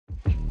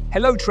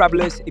Hello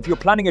travelers, if you're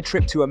planning a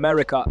trip to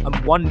America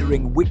and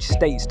wondering which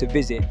states to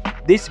visit,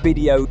 this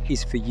video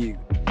is for you.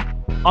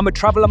 I'm a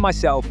traveler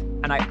myself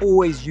and I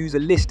always use a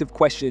list of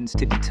questions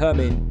to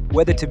determine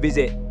whether to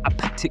visit a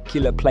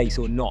particular place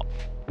or not.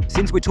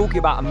 Since we're talking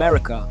about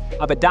America,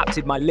 I've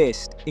adapted my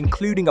list,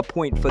 including a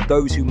point for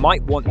those who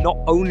might want not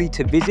only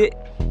to visit,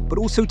 but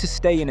also to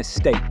stay in a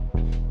state.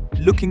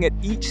 Looking at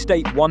each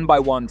state one by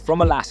one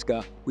from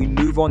Alaska, we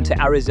move on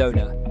to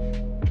Arizona.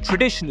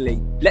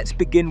 Traditionally, let's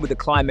begin with the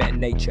climate and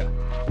nature.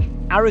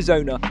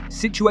 Arizona,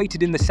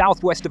 situated in the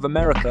southwest of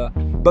America,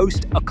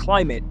 boasts a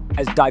climate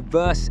as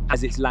diverse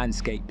as its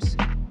landscapes.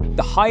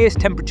 The highest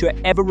temperature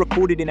ever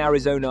recorded in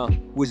Arizona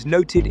was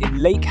noted in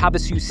Lake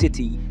Havasu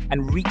City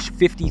and reached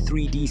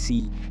 53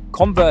 dC.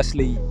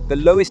 Conversely, the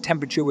lowest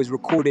temperature was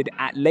recorded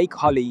at Lake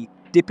Hully,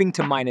 dipping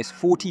to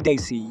 -40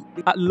 dC.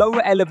 At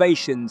lower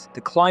elevations,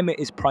 the climate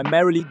is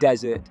primarily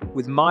desert,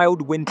 with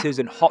mild winters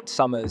and hot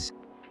summers.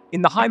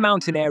 In the high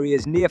mountain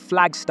areas near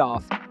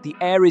Flagstaff, the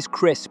air is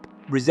crisp,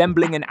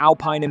 resembling an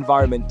alpine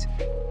environment.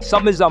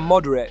 Summers are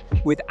moderate,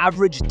 with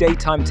average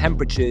daytime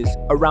temperatures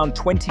around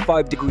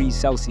 25 degrees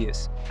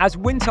Celsius. As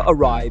winter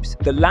arrives,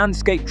 the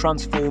landscape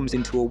transforms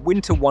into a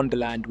winter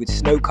wonderland with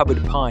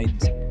snow-covered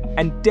pines,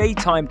 and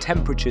daytime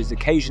temperatures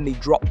occasionally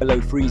drop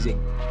below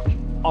freezing.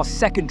 Our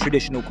second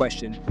traditional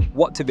question,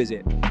 what to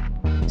visit?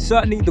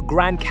 Certainly the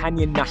Grand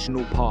Canyon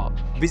National Park.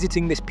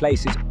 Visiting this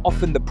place is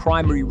often the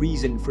primary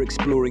reason for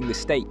exploring the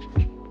state.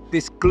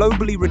 This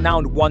globally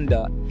renowned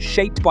wonder,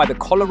 shaped by the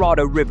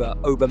Colorado River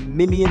over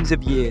millions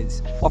of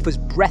years, offers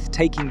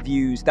breathtaking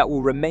views that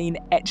will remain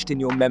etched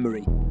in your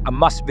memory, a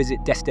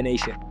must-visit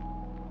destination.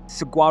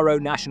 Saguaro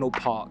National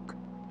Park.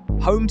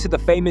 Home to the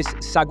famous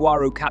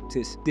saguaro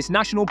cactus, this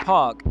national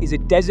park is a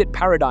desert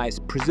paradise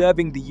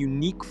preserving the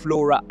unique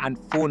flora and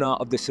fauna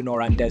of the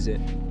Sonoran Desert.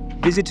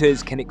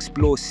 Visitors can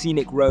explore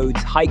scenic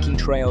roads, hiking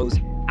trails,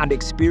 and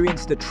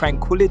experience the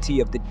tranquility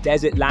of the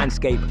desert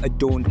landscape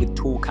adorned with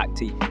tall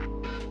cacti.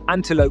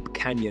 Antelope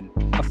Canyon,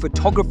 a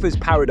photographer's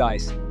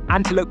paradise.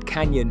 Antelope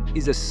Canyon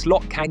is a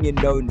slot canyon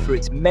known for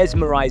its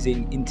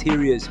mesmerizing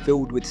interiors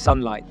filled with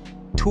sunlight.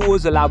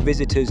 Tours allow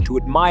visitors to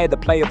admire the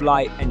play of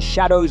light and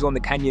shadows on the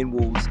canyon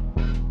walls.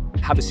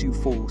 Havasu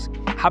Falls.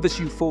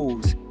 Havasu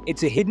Falls.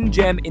 It's a hidden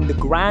gem in the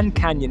Grand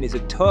Canyon, is a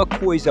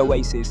turquoise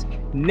oasis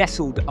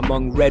nestled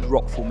among red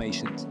rock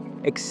formations.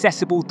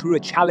 Accessible through a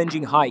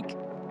challenging hike,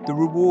 the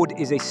reward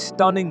is a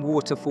stunning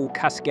waterfall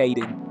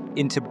cascading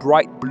into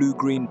bright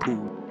blue-green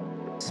pool.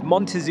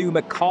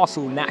 Montezuma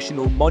Castle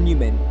National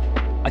Monument,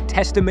 a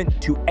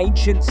testament to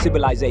ancient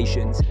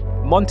civilizations.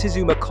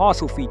 Montezuma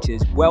Castle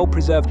features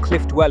well-preserved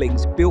cliff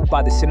dwellings built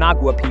by the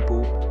Sinagua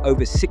people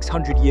over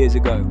 600 years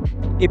ago.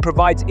 It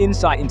provides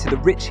insight into the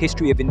rich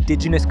history of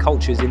indigenous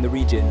cultures in the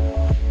region.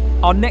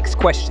 Our next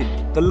question,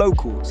 the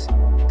locals.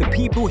 The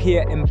people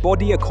here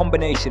embody a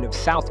combination of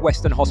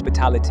southwestern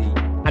hospitality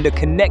and a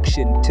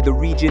connection to the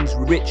region's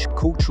rich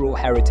cultural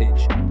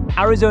heritage.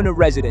 Arizona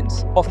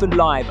residents often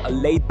live a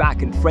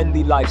laid-back and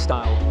friendly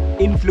lifestyle,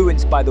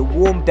 influenced by the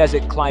warm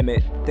desert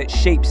climate that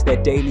shapes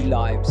their daily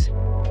lives.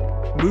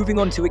 Moving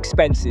on to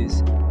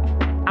expenses,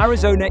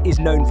 Arizona is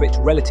known for its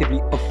relatively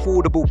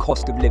affordable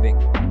cost of living.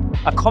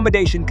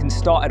 Accommodation can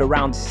start at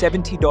around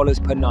 $70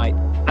 per night,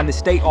 and the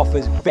state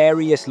offers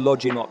various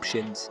lodging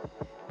options.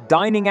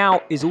 Dining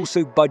out is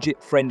also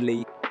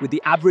budget-friendly, with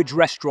the average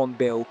restaurant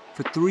bill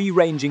for three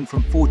ranging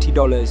from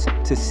 $40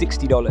 to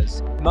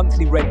 $60.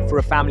 Monthly rent for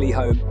a family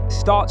home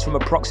starts from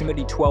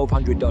approximately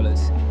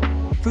 $1,200.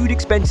 Food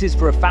expenses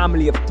for a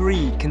family of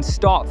three can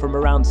start from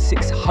around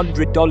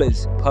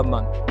 $600 per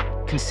month,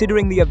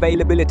 considering the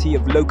availability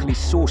of locally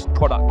sourced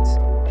products.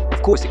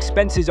 Of course,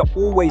 expenses are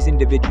always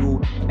individual,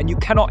 and you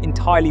cannot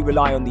entirely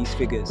rely on these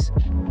figures.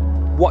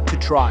 What to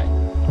try?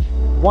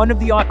 One of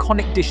the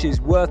iconic dishes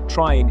worth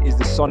trying is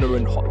the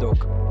Sonoran hot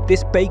dog.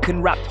 This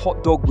bacon-wrapped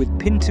hot dog with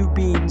pinto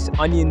beans,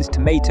 onions,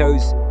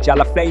 tomatoes,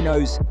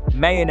 jalapenos,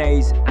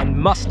 mayonnaise, and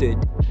mustard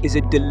is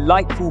a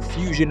delightful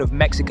fusion of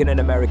Mexican and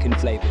American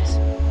flavors.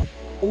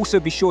 Also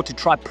be sure to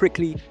try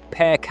prickly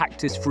pear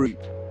cactus fruit.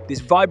 This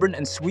vibrant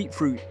and sweet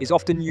fruit is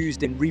often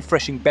used in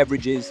refreshing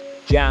beverages,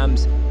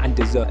 jams, and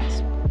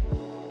desserts.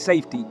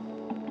 Safety.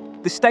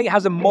 The state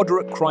has a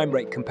moderate crime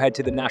rate compared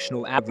to the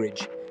national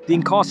average. The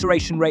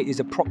incarceration rate is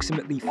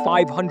approximately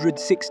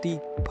 560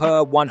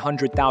 per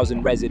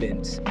 100,000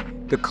 residents.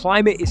 The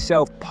climate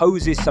itself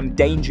poses some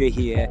danger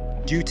here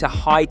due to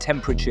high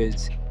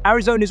temperatures.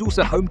 Arizona is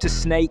also home to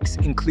snakes,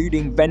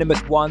 including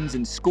venomous ones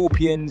and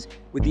scorpions,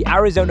 with the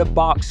Arizona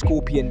bark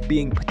scorpion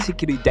being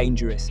particularly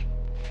dangerous.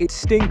 Its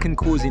sting can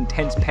cause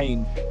intense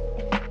pain.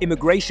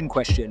 Immigration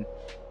question.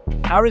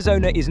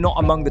 Arizona is not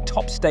among the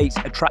top states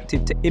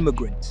attractive to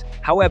immigrants.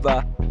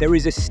 However, there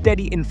is a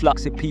steady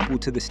influx of people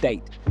to the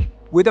state.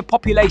 With a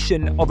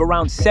population of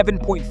around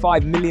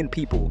 7.5 million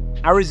people,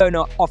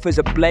 Arizona offers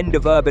a blend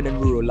of urban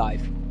and rural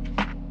life.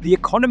 The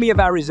economy of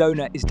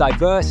Arizona is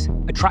diverse,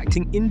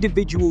 attracting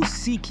individuals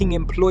seeking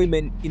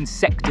employment in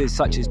sectors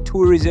such as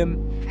tourism,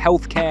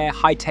 healthcare,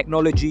 high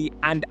technology,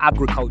 and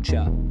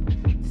agriculture.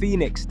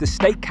 Phoenix, the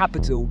state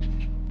capital,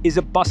 is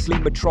a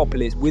bustling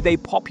metropolis with a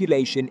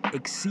population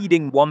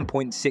exceeding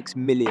 1.6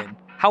 million.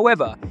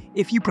 However,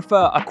 if you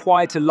prefer a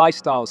quieter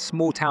lifestyle,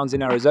 small towns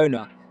in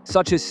Arizona,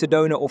 such as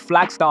Sedona or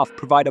Flagstaff,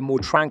 provide a more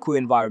tranquil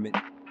environment.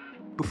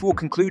 Before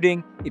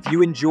concluding, if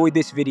you enjoyed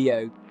this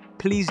video,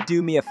 please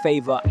do me a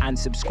favor and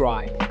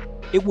subscribe.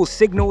 It will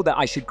signal that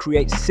I should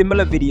create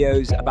similar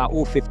videos about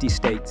all 50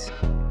 states.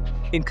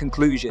 In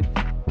conclusion,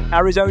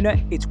 Arizona,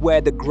 it's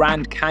where the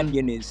Grand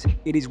Canyon is.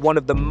 It is one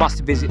of the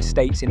must-visit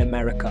states in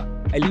America.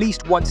 At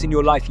least once in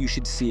your life, you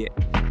should see it.